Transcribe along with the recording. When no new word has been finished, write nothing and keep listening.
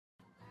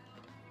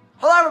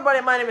Hello everybody,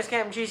 my name is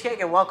Cam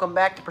Cheesecake and welcome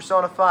back to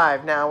Persona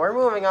 5. Now we're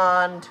moving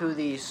on to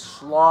the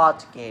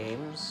slot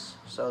games,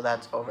 so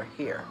that's over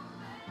here.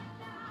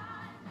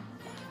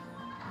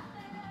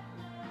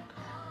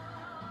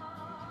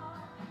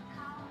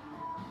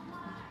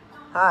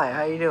 Hi,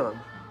 how you doing?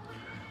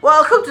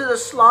 Welcome to the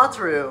slot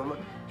room.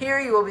 Here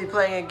you will be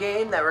playing a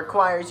game that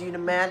requires you to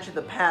match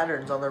the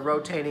patterns on the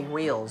rotating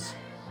wheels.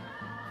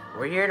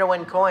 We're here to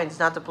win coins,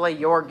 not to play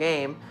your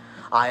game.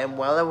 I am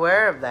well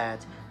aware of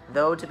that.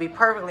 Though, to be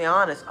perfectly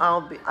honest,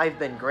 I've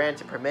been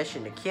granted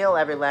permission to kill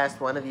every last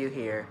one of you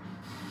here.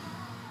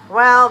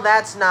 Well,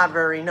 that's not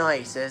very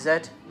nice, is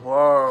it?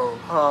 Whoa,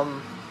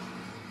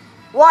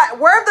 What?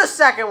 Where'd the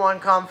second one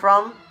come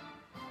from?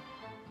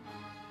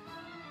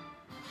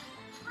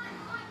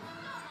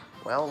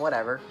 Well,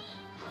 whatever.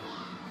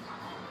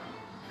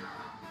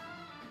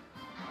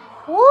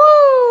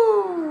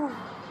 Woo!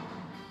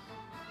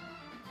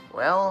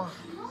 Well,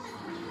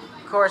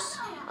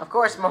 of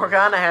course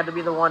Morgana had to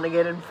be the one to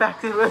get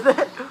infected with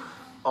it.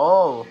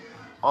 Oh,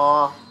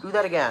 do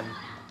that again.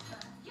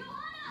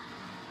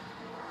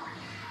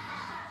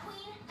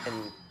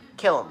 And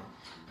kill him.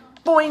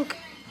 Boink!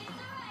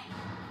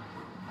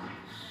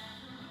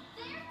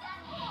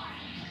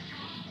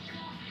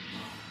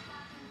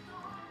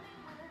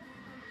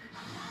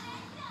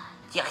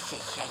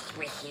 Justice has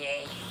been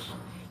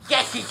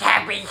Justice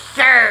has been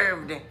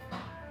served.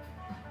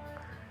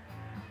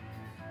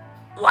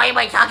 Why am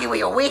I talking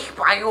with a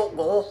whisper? I don't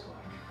know.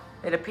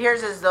 It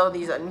appears as though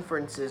these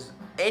interferences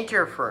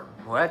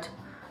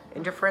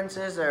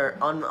are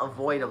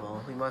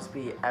unavoidable. We must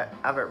be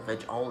ever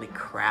vigilant. Holy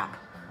crap.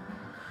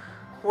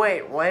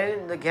 Wait, why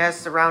didn't the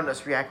guests around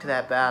us react to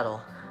that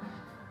battle?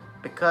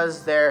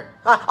 Because they're...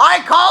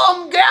 I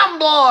call them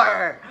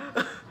Gambler!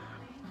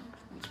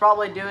 It's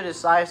probably due to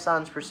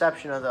Sai-san's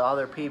perception of the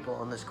other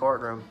people in this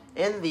courtroom.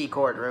 In the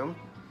courtroom.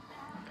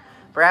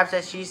 Perhaps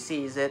as she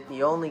sees it,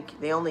 they only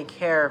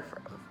care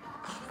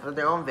for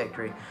their own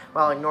victory,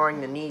 while ignoring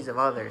the needs of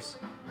others.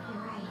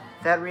 You're right.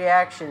 That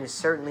reaction is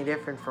certainly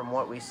different from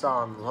what we saw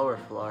on the lower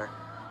floor.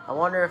 I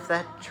wonder if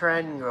that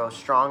trend grows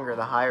stronger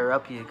the higher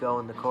up you go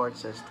in the court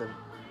system.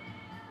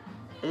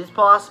 It is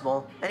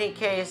possible. In any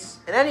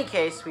case,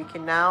 we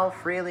can now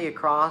freely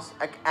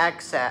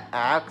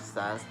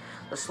access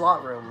the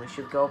slot room. We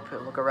should go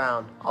look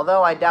around.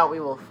 Although I doubt we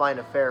will find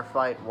a fair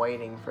fight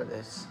waiting for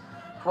us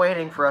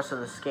in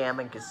the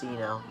scamming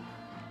casino.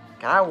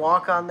 Can I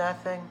walk on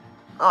that thing?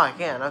 Oh, I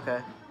can. Okay.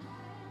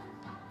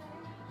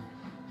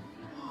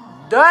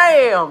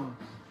 Damn!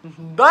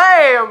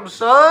 Damn,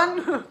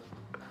 son!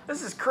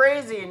 This is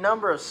crazy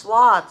number of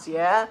slots,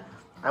 yeah?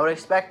 I would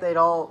expect they're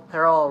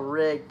all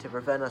rigged to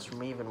prevent us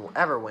from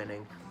ever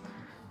winning.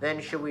 Then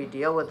should we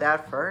deal with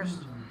that first?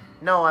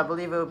 No, I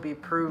believe it would be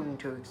prudent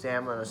to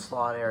examine the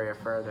slot area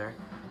further.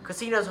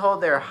 Casinos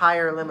hold their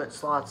higher limit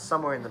slots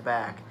somewhere in the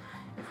back.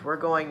 If we're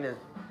going to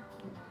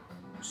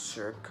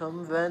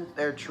circumvent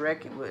their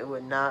trick, would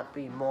it not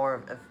be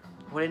more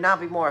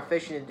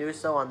efficient to do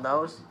so on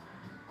those?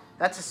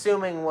 That's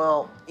assuming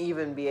we'll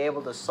even be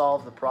able to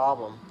solve the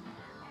problem.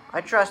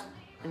 I trust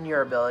in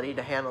your ability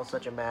to handle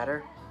such a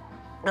matter.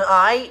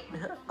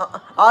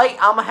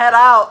 I'ma head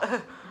out.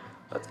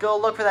 Let's go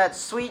look for that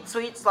sweet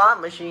slot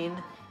machine.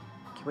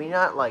 Can we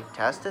not, like,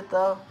 test it,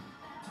 though?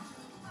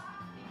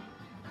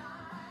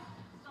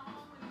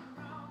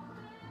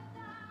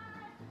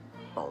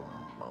 Boom,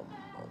 boom, boom,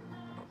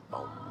 boom,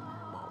 boom.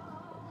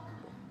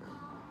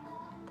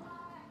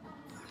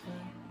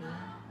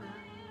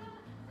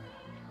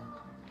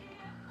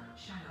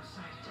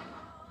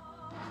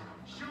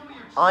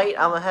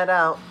 I'ma head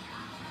out.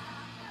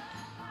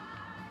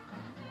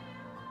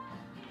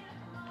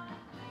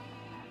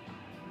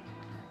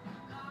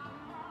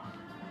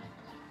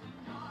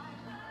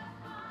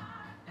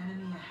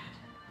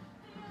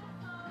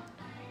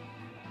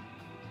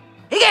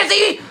 He can't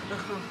see me!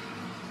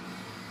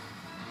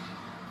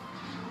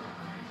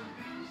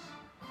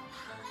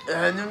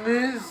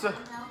 Enemies!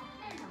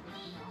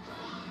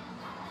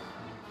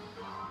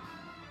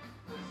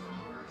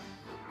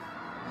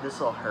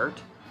 This'll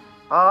hurt.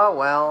 Oh,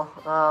 well,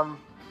 I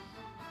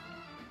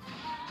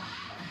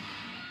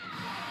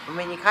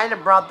mean, you kind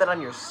of brought that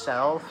on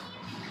yourself.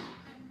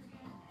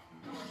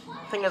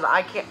 Thing is,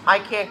 I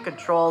can't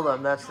control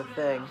them, that's the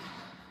thing.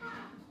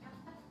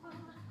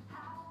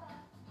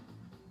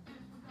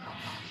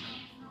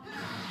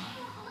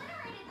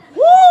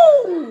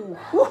 Woo!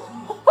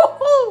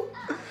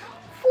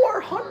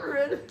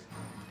 400!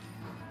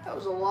 That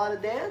was a lot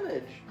of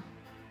damage.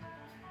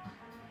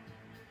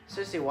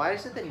 Seriously, why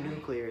is it the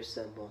nuclear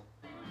symbol?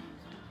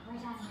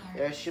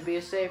 There should be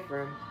a safe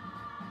room.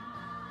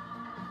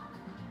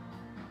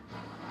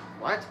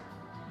 What?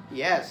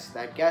 Yes,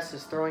 that guest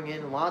is throwing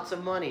in lots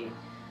of money.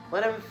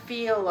 Let him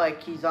feel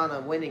like he's on a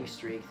winning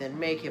streak, then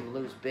make him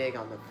lose big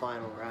on the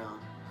final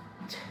round.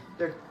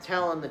 They're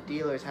telling the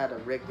dealers how to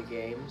rig the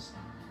games.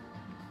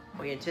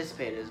 We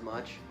anticipated as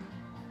much.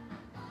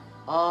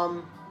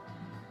 Alright.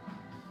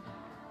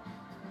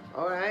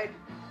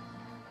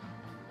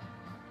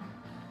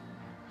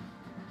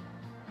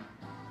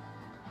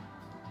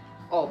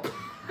 Oh.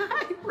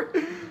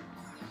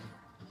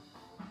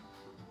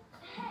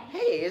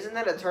 Hey, isn't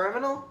that a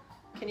terminal?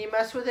 Can you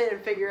mess with it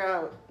and figure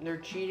out their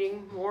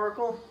cheating,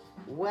 Oracle?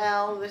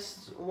 Well,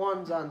 this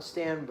one's on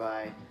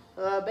standby.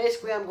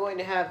 Basically, I'm going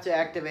to have to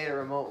activate it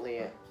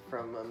remotely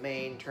from a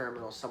main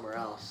terminal somewhere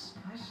else.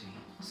 I see.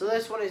 So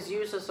this one is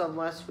useless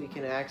unless we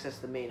can access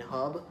the main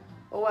hub.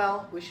 Oh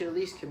well, we should at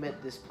least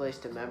commit this place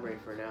to memory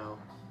for now.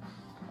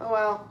 Oh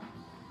well.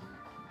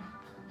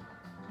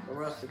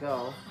 Where else to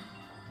go?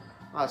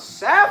 A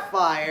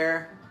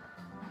sapphire?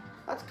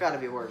 That's gotta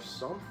be worth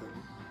something.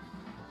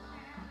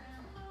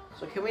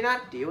 So can we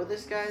not deal with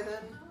this guy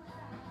then?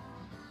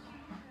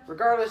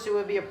 Regardless, it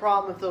would be a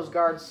problem if those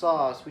guards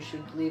saw us. We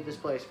should leave this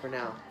place for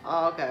now.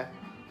 Oh, okay.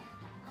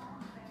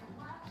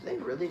 Did they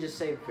really just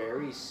say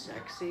very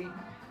sexy?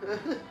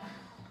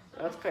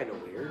 That's kind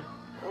of weird.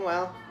 Oh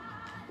well.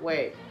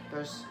 Wait,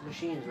 there's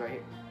machines right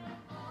here.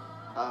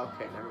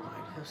 Okay, never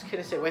mind. I was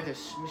gonna say, wait,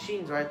 there's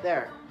machines right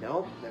there.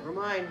 Nope, never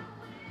mind.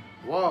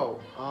 Whoa,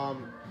 oh,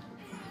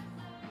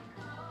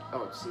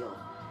 it's sealed.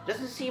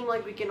 Doesn't seem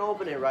like we can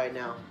open it right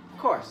now. Of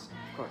course.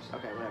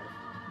 Okay, whatever.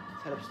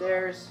 Let's head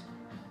upstairs.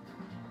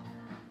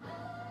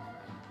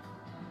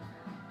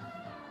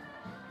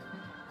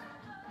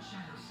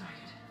 Shadow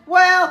sighted.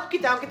 Well,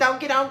 get down. Now,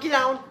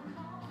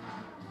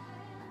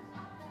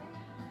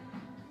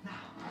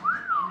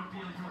 I'll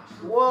reveal your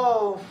true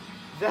Whoa,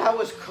 that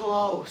was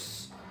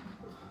close.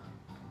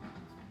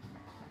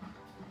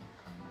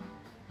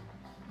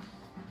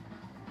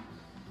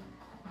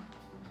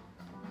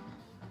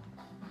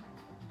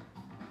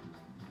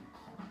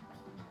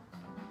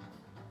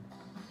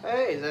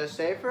 Hey, is that a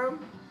safe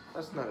room?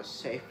 That's not a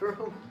safe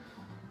room.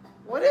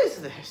 What is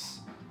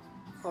this?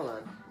 Hold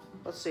on.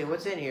 Let's see,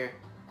 what's in here?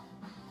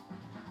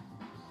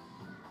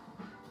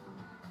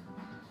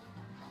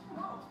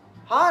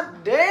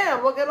 Hot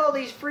damn, look at all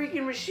these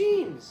freaking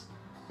machines.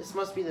 This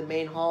must be the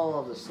main hall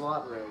of the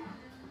slot room.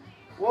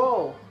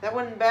 Whoa, that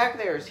one back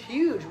there is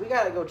huge. We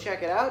gotta go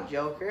check it out,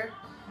 Joker.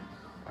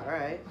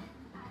 Alright.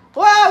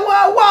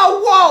 Whoa!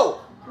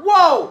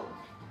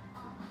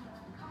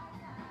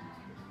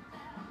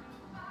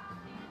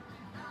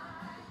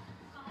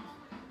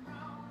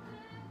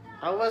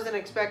 I wasn't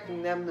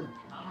expecting them to...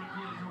 I'll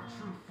reveal your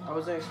true form. I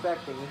wasn't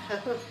expecting.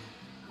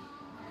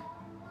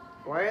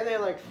 Why are they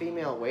like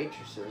female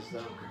waitresses,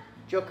 though?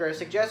 Joker, I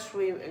suggest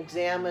we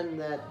examine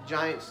that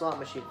giant slot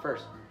machine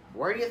first.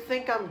 Where do you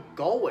think I'm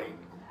going?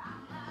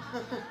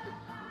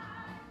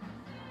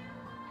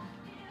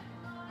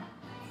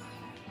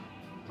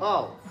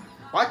 Oh,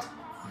 what?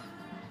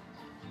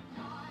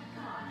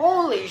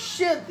 Holy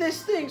shit,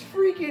 this thing's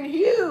freaking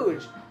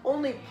huge!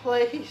 One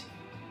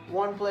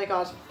play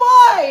costs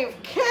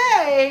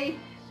 5K!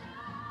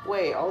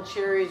 Wait, all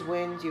cherries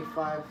wins you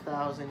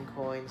 5,000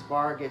 coins,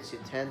 bar gets you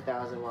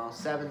 10,000, while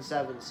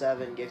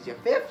 777 gives you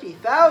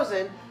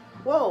 50,000?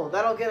 Whoa,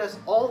 that'll get us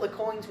all the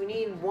coins we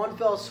need in one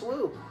fell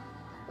swoop.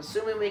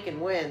 Assuming we can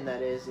win,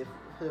 that is, if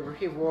the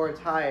reward's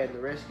high and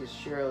the risk is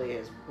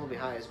will be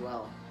high as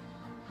well.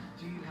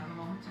 Do you have a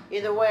moment?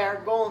 Either way,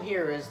 our goal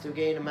here is to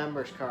gain a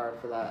member's card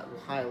for that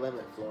high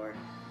limit floor.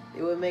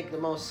 It would make the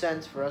most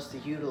sense for us to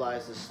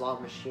utilize the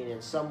slot machine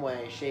in some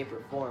way, shape,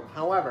 or form.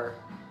 However,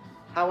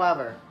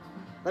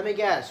 let me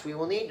guess, we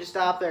will need to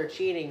stop their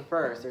cheating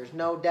first. There's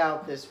no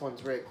doubt this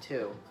one's rigged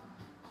too.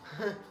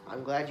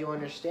 I'm glad you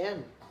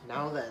understand.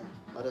 Now then,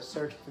 let us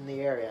search within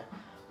the area.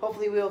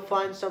 Hopefully we'll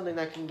find something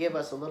that can give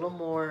us a little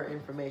more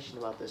information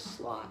about this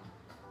slot.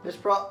 There's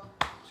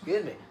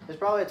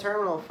probably a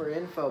terminal for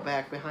info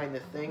back behind the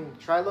thing.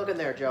 Try looking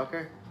there,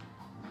 Joker.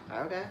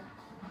 Okay.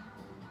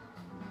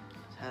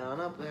 Let's head on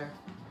up there.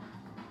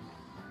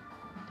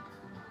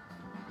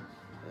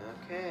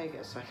 Okay,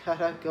 guess I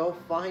gotta go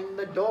find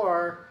the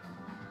door.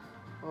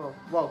 Oh,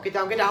 whoa, get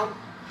down.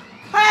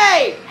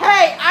 Hey,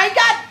 I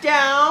got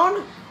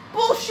down!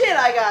 Bullshit,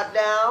 I got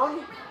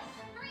down!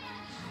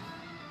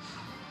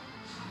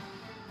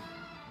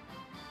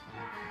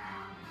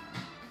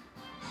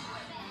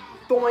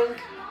 Doink.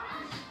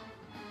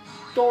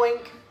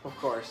 Doink. Of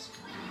course.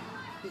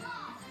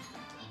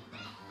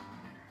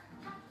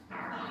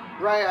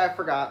 Right, I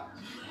forgot.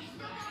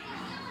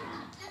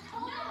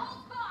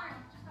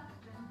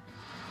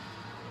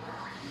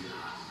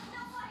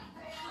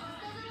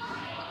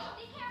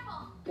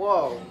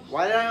 Whoa,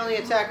 why did I only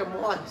attack him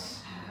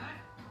once?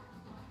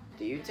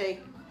 Do you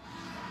take...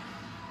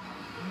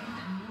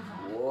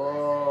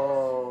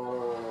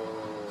 Whoa.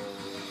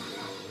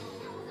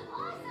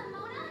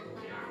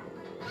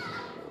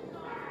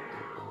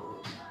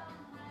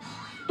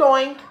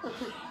 Doink!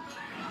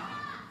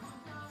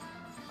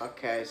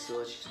 Okay, so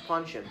let's just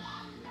punch him.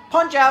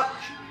 Punch out!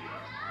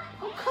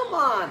 Oh, come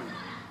on!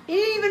 He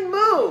didn't even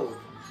move!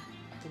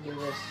 Let's do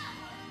this.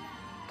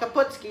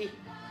 Kaputski.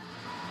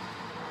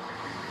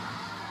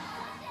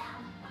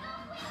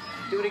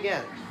 Do it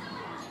again.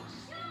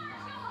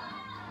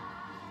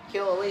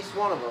 Kill at least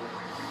one of them.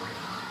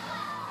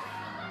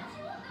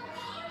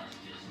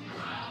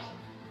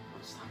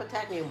 Stop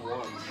attacking him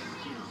once.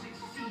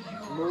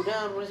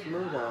 Mudan? What is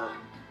Mudan?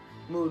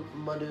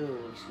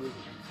 Mudoon, excuse me.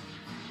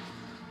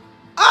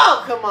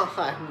 Oh, come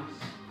on.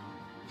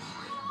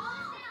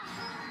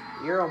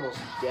 You're almost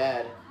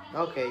dead.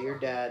 Okay, you're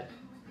dead.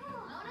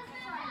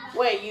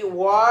 Wait, you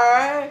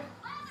what?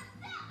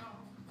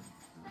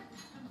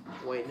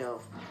 Wait,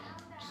 no.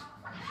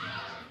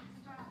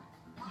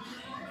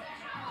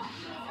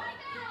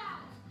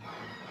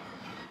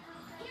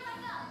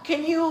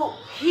 Can you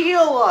heal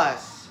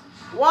us?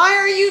 Why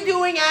are you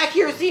doing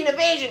accuracy and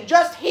evasion?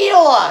 Just heal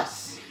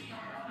us!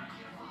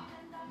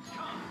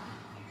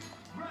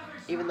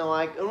 Even though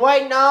I...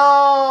 Wait, no!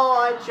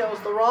 I chose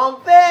the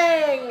wrong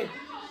thing!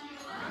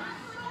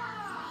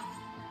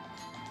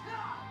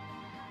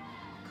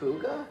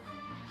 Kuga?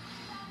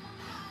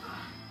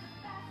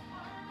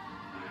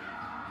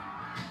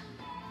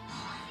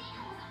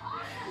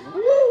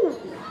 Woo!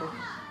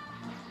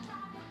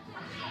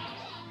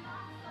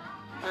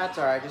 That's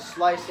alright, just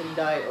slice and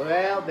dice.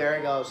 Well, there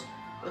it goes.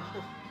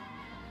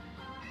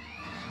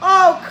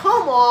 Oh,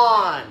 come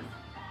on!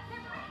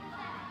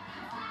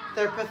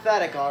 They're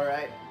pathetic,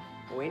 alright.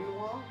 Wind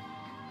wall?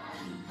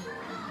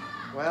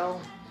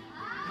 Well.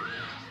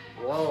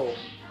 Whoa.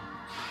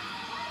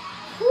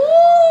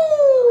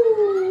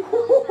 Woo!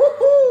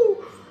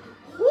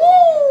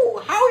 Woo!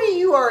 How do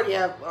you already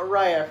have...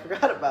 Right, I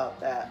forgot about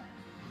that.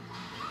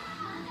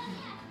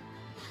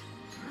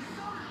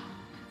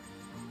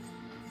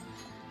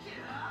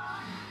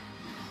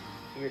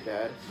 You're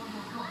dead.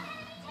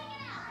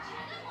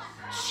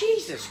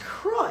 Jesus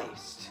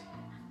Christ!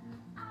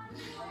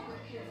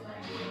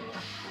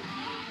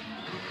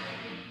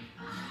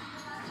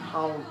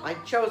 I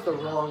chose the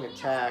wrong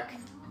attack.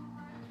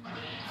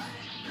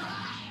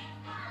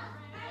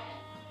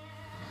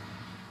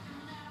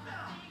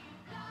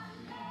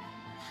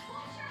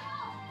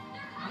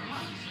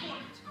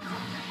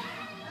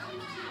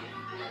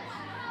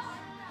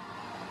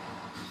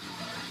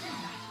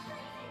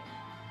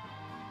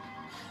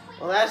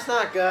 Well, that's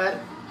not good.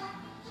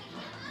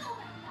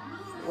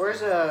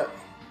 Where's a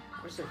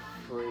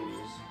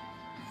freeze?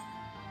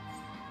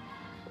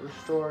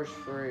 Restores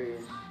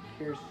freeze.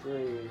 Here's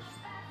freeze.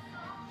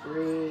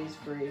 Freeze,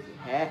 freeze.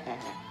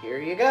 Here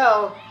you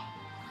go.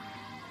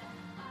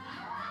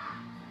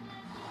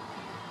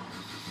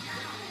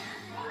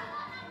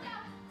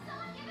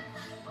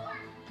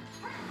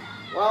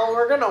 Well,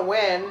 we're gonna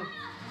win.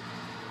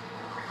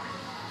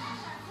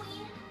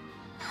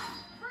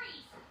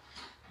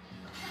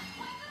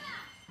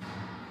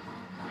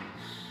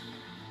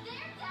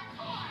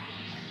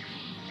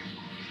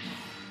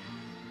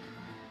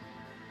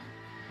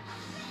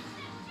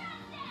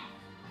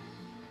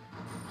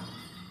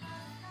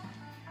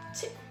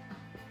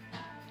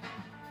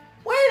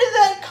 Where did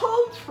that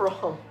come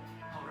from?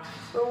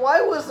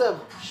 Why was a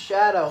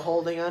shadow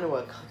holding onto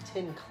a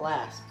tin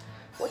clasp?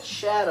 What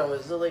shadow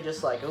is literally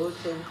just like, oh,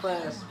 tin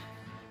clasp?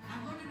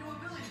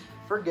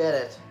 Forget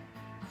it.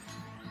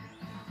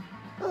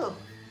 Oh.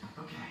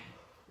 Okay.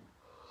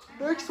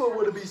 Next one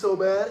wouldn't be so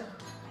bad.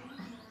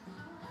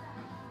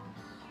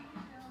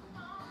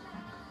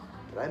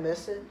 Did I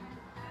miss it?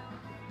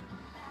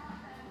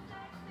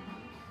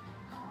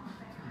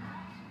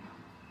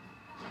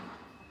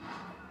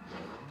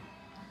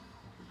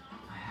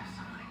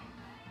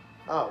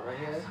 Oh, right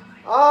here?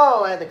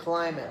 Oh, I had to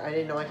climb it. I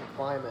didn't know I could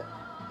climb it.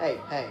 Hey,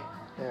 hey,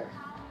 there.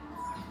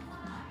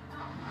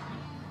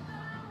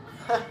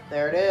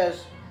 There it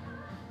is.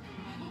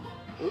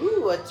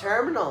 Ooh, a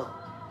terminal.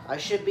 I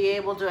should be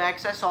able to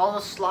access all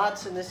the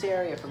slots in this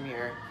area from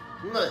here.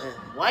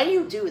 Why do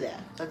you do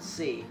that? Let's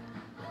see.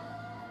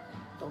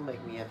 Don't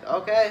make me have to.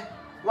 Okay.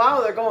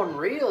 Wow, they're going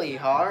really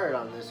hard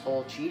on this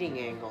whole cheating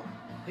angle.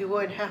 We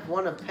wouldn't have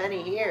won a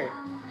penny here.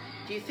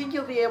 Do you think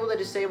you'll be able to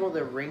disable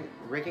the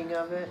rigging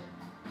of it?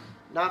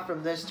 Not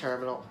from this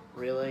terminal,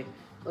 really.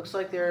 Looks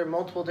like there are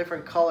multiple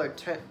different colored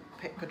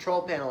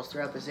control panels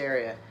throughout this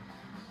area.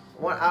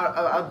 One out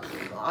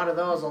of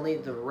those, I'll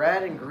need the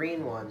red and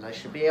green ones. I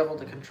should be able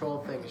to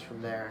control things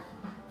from there.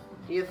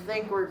 Do you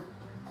think where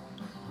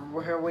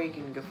we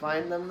can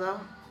find them, though?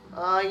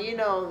 You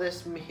know,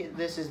 this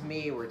is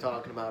me we're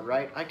talking about,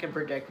 right? I can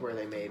predict where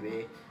they may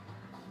be.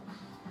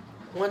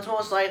 One's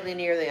most likely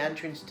near the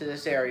entrance to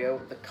this area.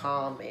 The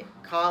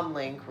comm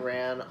link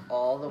ran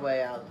all the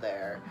way out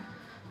there.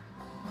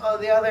 Oh,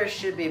 the others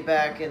should be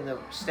back in the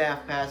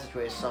staff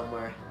passageway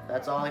somewhere.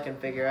 That's all I can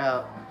figure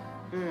out.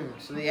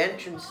 So the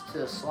entrance to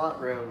the slot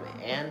room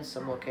and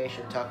some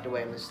location tucked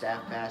away in the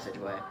staff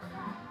passageway.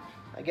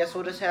 I guess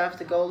we'll just have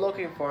to go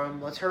looking for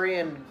them. Let's hurry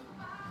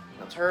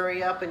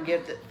up and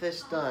get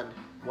this done.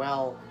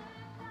 Well,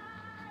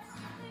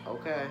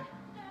 okay.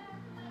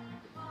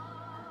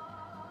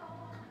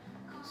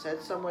 It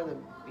said somewhere in the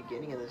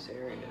beginning of this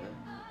area.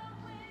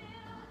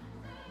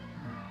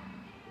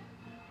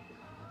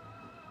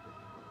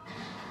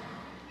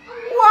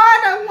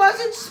 What? I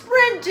wasn't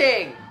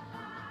sprinting!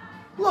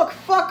 Look,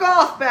 fuck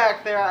off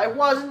back there. I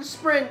wasn't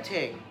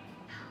sprinting.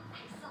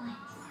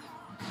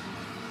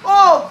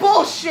 Oh,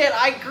 bullshit!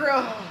 I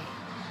grew.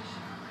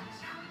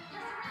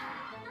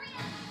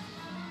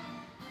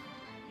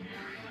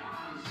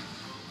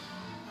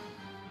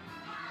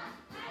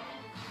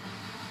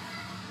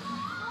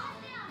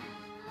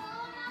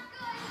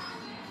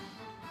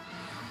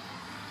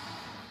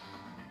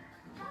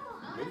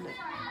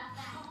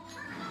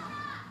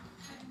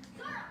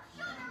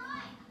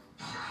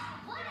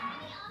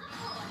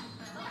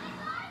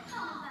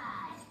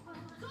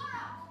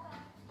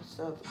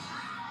 not.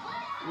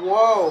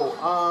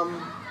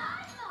 Whoa.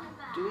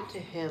 Do it to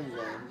him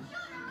then.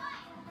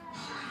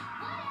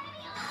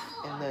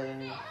 And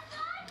then.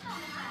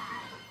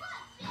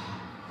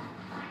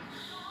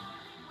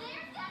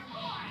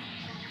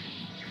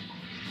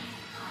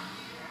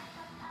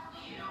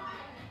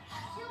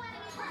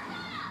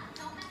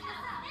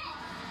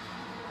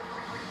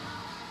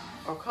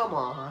 Oh, come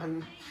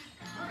on.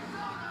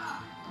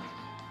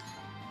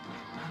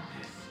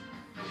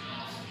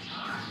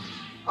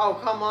 Oh,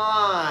 come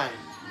on.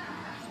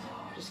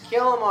 Just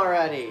kill him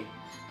already.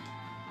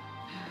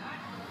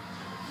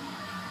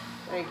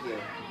 Thank you.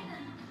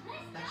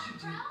 That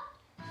should do.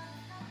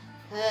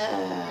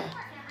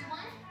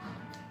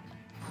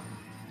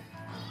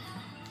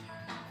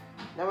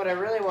 Now what I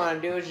really want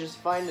to do is just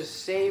find a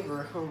save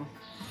room.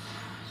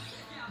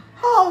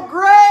 Oh,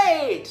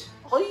 great!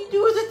 All you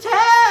do is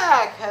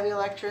attack! Heavy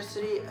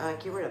electricity.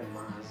 Get rid of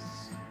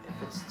Muzz.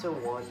 If it's to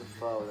one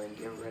foe, then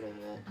get rid of it.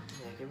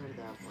 Yeah, get rid of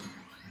that one.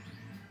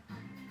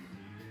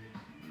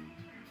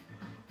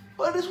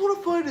 I just want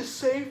to find a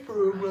safe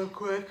room real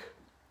quick.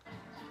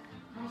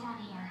 We're done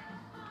here.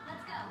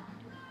 Let's go.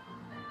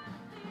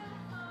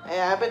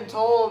 Hey, I've been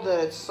told that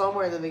it's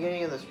somewhere at the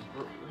beginning of this.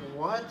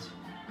 What?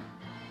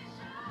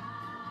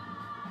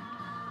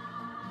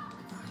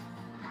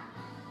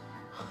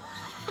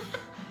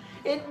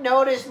 It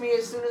noticed me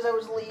as soon as I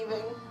was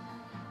leaving.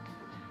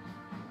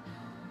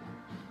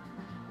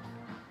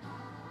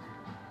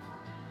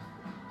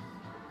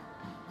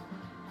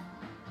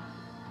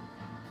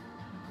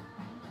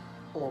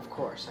 Well, of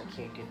course, I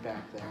can't get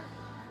back there.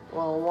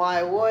 Well,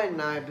 why wouldn't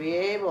I be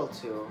able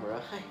to,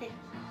 right?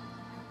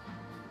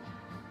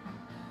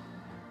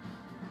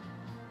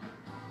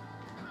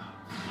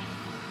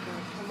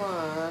 Oh, come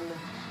on.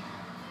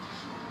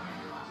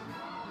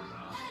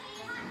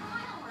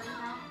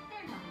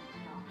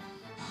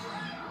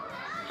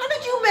 How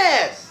did you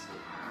miss?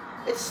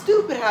 It's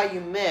stupid how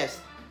you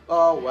missed.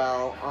 Oh,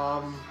 well,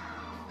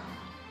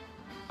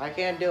 I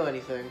can't do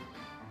anything.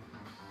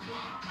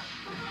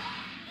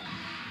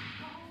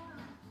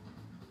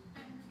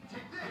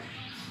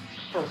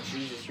 Oh,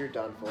 Jesus, you're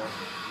done for.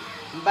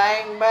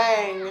 Bang,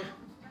 bang.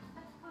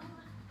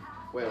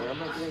 Wait, what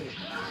am I doing?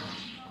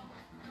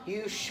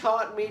 You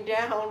shot me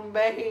down.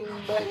 Bang,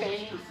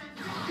 bang.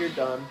 You're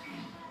done.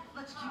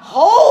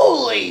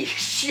 Holy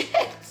shit!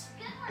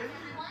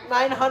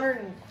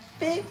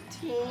 915?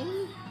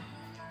 Oh,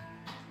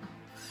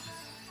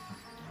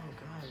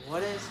 God,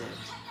 what is it?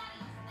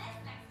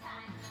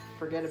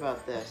 Forget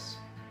about this.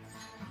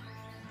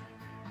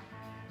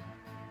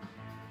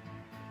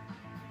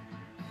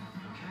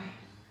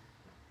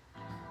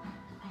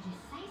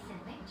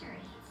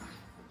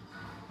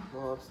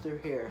 Well, it's through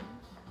here.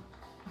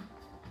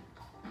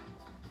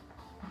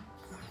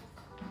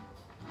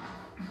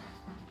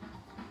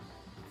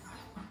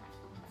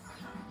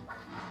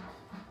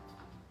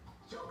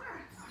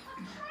 Joker, a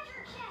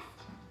treasure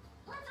chest.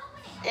 Let's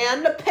open it.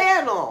 And a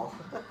panel!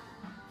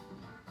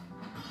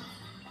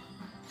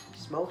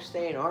 Smoke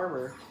stain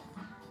armor.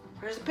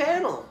 Where's the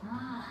panel?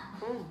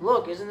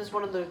 Look, isn't this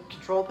one of the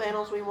control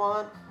panels we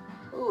want?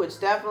 Ooh, it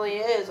definitely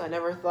is. I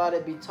never thought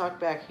it'd be tucked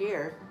back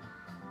here.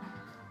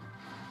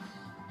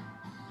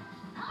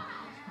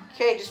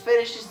 Okay, just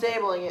finish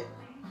disabling it.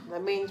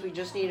 That means we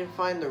just need to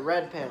find the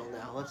red panel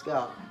now. Let's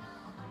go.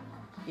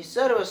 You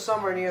said it was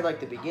somewhere near, like,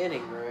 the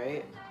beginning,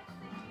 right?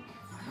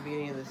 The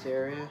beginning of this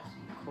area?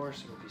 Of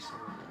course it would be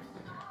somewhere back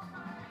there.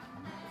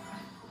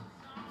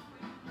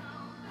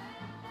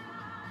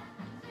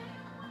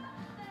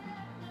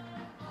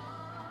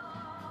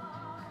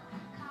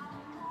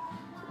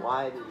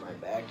 Why did my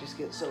back just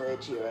get so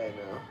itchy right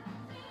now?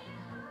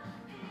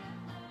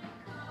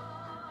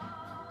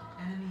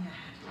 Enemy ahead.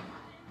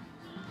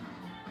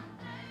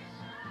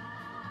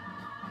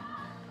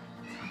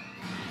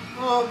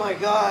 Oh my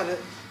God.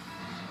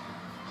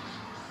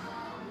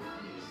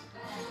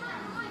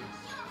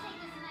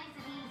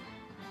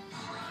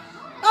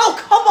 Oh,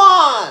 come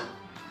on!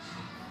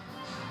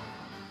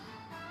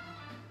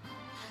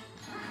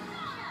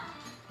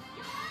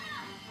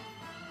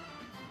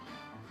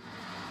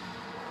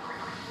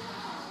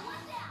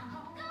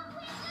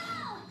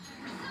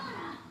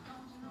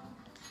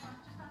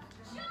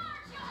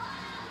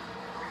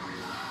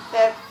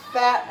 That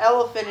fat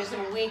elephant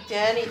isn't weak to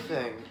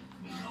anything.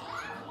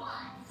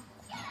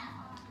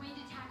 Wind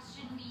attacks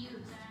shouldn't be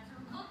used.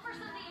 Look for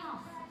something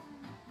else.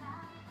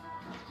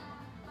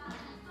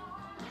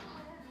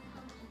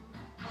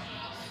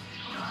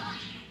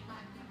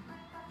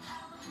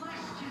 My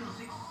skills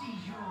exceed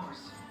yours.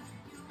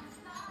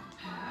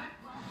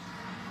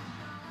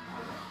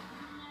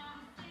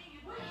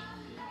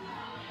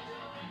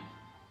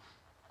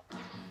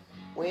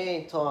 We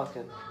ain't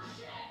talking.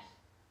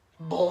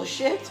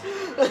 Bullshit?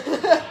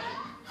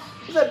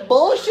 Is that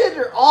bullshit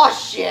or aw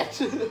shit?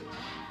 Just like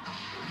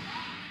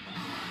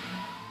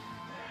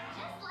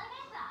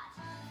I thought.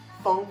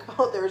 Funk.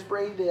 Oh, there's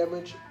brain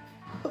damage.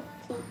 Funk.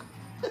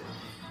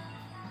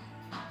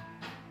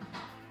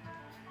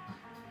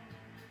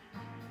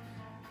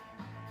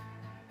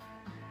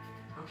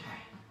 Okay.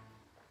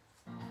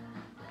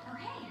 Okay.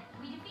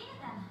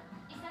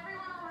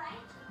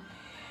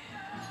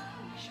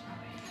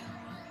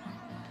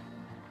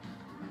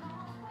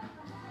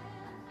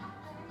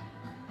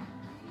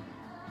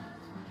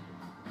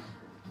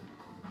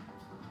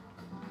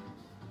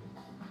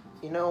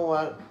 You know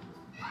what?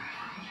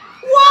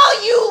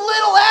 Wow, you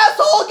little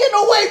asshole! Get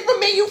away from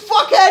me, you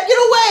fuckhead! Get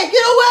away!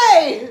 Get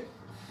away!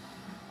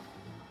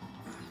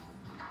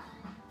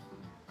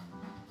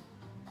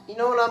 You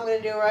know what I'm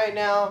gonna do right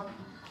now?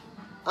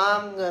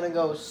 I'm gonna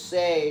go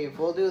save.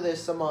 We'll do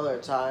this some other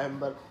time,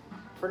 but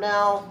for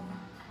now,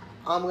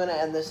 I'm gonna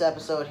end this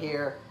episode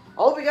here. I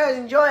hope you guys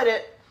enjoyed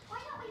it. Why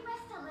don't we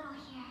rest a little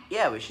here?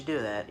 Yeah, we should do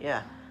that,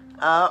 yeah.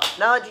 Now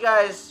that you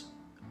guys,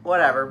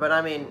 whatever, but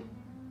I mean,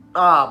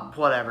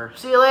 whatever.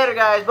 See you later,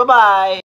 guys. Bye-bye.